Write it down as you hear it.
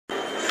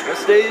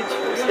stage?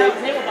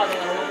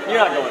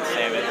 You're not going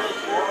salmon.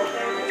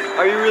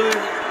 Are you really?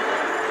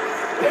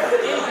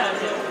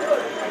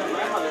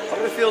 I'm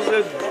gonna feel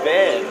so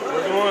bad.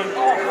 We're going.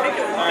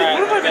 Alright,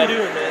 what have I been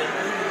doing, man?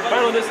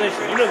 Final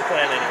destination. You know the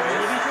plan,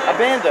 anyways. I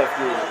banned that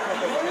dude.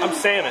 I'm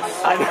Samus.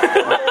 I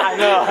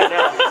know.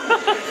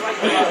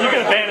 You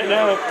gonna ban it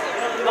now?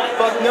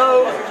 Fuck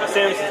no.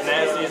 Samus is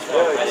nasty as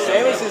fuck.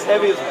 Samus is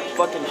heavy as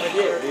fucking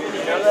shit, dude.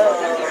 You know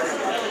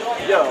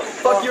that? Yo,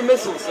 fuck your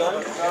missiles,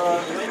 son.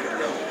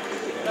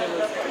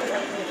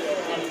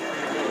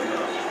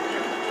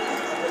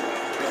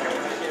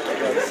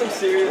 This is some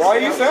serious. Why are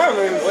you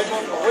Samus? Which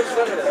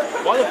son of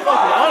that? Why the fuck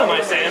not am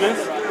I Samus?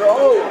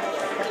 Oh.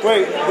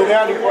 Wait, did they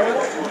already play?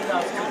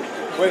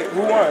 Wait,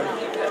 who won?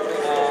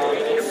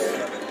 It's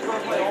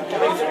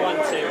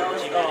 1-2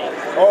 Gmoney.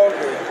 Oh,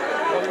 okay.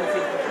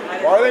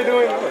 Why are they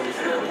doing this?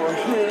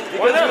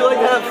 Because we like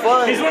to have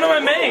fun. He's one of my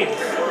mains.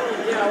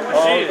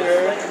 Oh,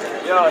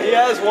 okay. Yo, he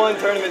has won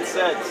tournament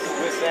sets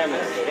with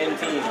Samus in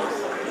teams.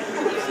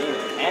 You've seen it.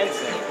 And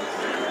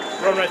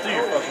Samus. Run right through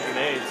your fucking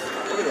grenades.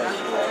 Look at that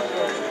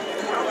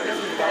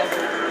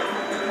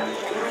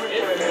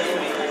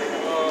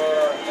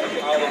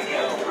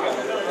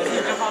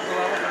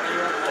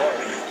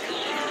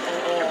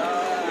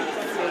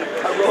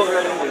I rolled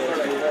right into this,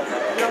 dude.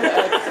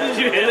 Did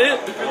you hit it?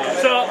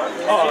 So,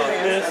 oh,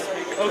 miss.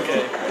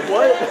 Okay.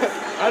 What?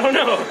 I don't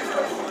know.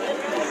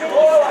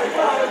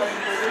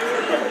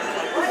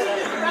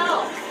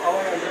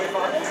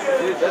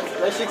 Dude,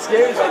 that shit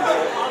scares me.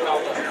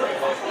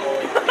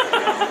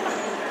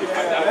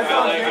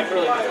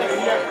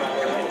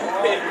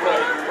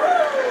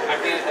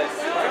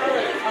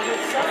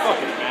 I'm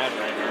fucking mad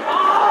right now. Are you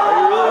really?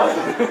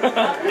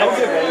 Don't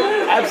get mad.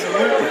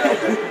 Absolutely.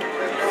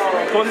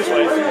 Going this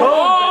way.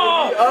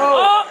 Oh!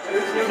 Oh!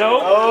 No.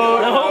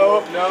 Oh,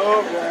 no.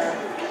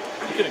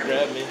 You could have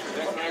grabbed me.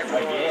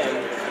 Again.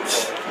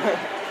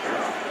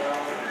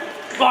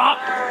 Bop!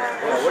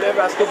 Yeah,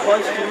 whatever, I still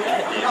punched you.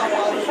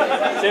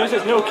 Samus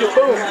has no kill.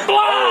 Boom.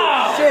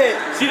 Wow! Shit.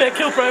 See that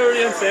kill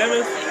priority on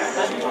Samus?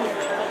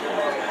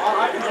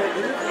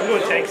 I'm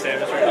going tank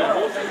Samus right now.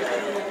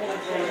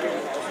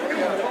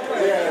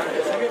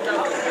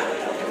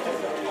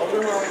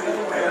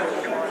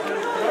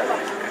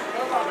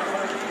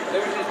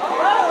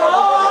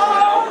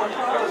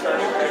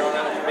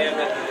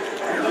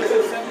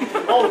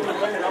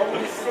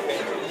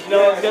 No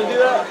one's gonna do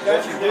that?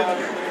 Got you, dude.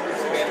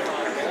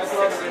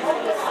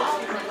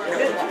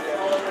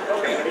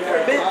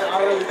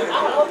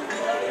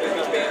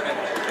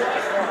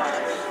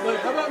 Look,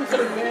 how about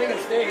instead of banning a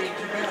stage?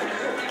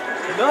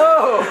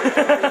 No!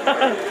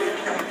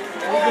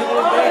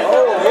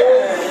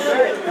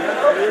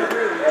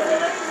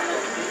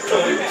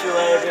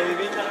 Chile,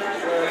 baby.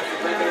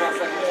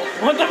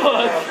 What the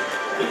fuck?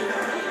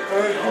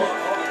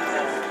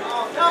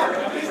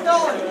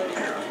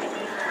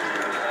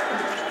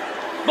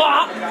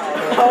 Bop!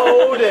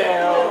 Oh,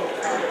 damn.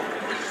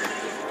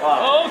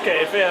 Oh,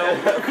 okay, fail.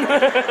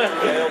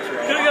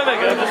 Could've got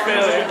back up, just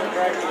failure.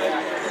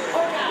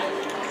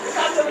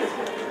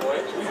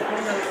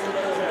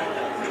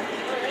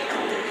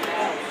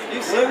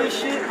 You see this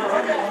shit?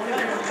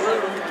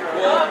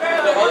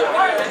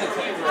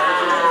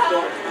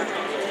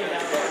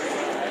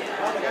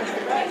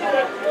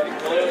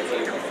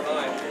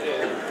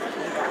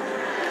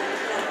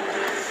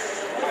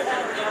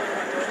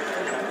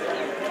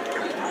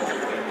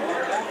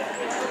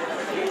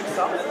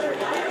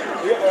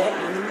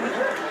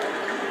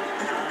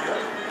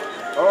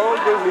 Oh,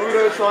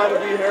 Galuda trying to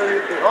be Harry.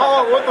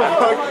 Oh, what the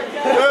fuck?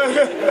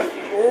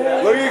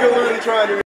 Look at Galuda trying to be